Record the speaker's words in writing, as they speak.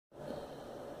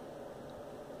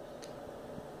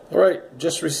Alright,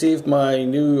 just received my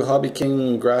new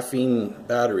HobbyKing graphene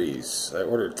batteries. I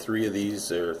ordered 3 of these.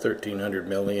 They're 1300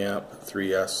 milliamp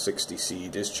 3S60C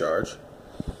discharge.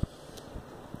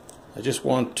 I just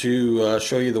want to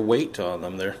show you the weight on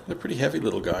them. They're pretty heavy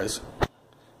little guys.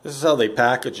 This is how they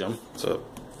package them. It's a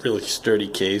really sturdy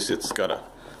case. It's got a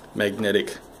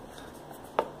magnetic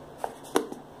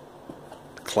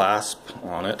clasp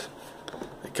on it.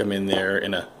 They come in there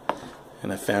in a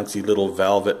fancy little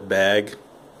velvet bag.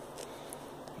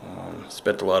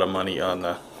 Spent a lot of money on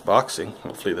the boxing.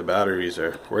 Hopefully the batteries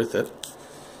are worth it.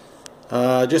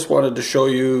 I just wanted to show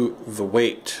you the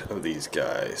weight of these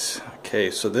guys.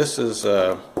 Okay, so this is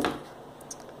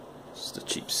just a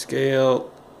cheap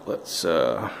scale. Let's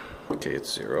okay,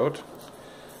 it's zeroed,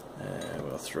 and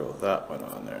we'll throw that one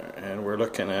on there. And we're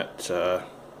looking at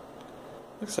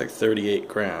looks like 38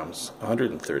 grams,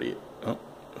 130. Oh,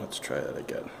 let's try that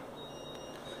again.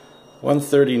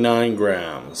 139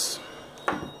 grams.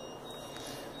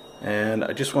 And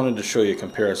I just wanted to show you a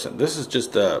comparison. This is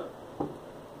just a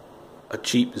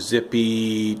cheap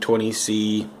zippy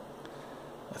 20C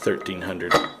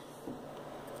 1300. Of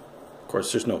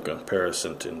course, there's no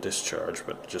comparison to discharge,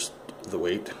 but just the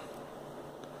weight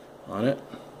on it.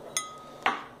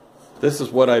 This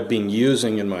is what I've been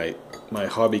using in my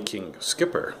HobbyKing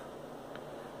skipper,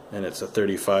 and it's a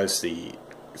 35C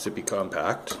zippy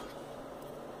compact.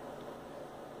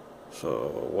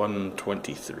 So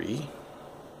 123.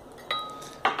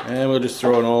 And we'll just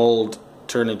throw an old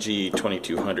Turnigy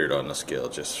 2200 on the scale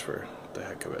just for the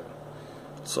heck of it.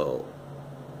 So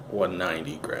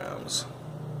 190 grams.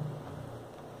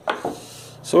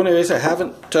 So anyways, I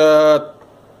haven't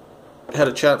had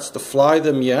a chance to fly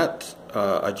them yet.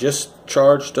 I just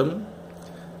charged them.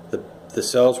 The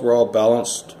cells were all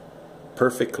balanced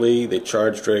perfectly. They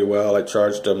charged very well. I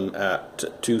charged them at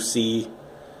 2C,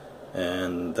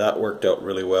 and that worked out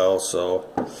really well. So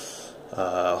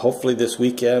hopefully this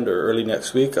weekend or early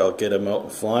next week I'll get them out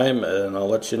and fly them, and I'll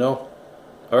let you know.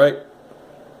 Alright.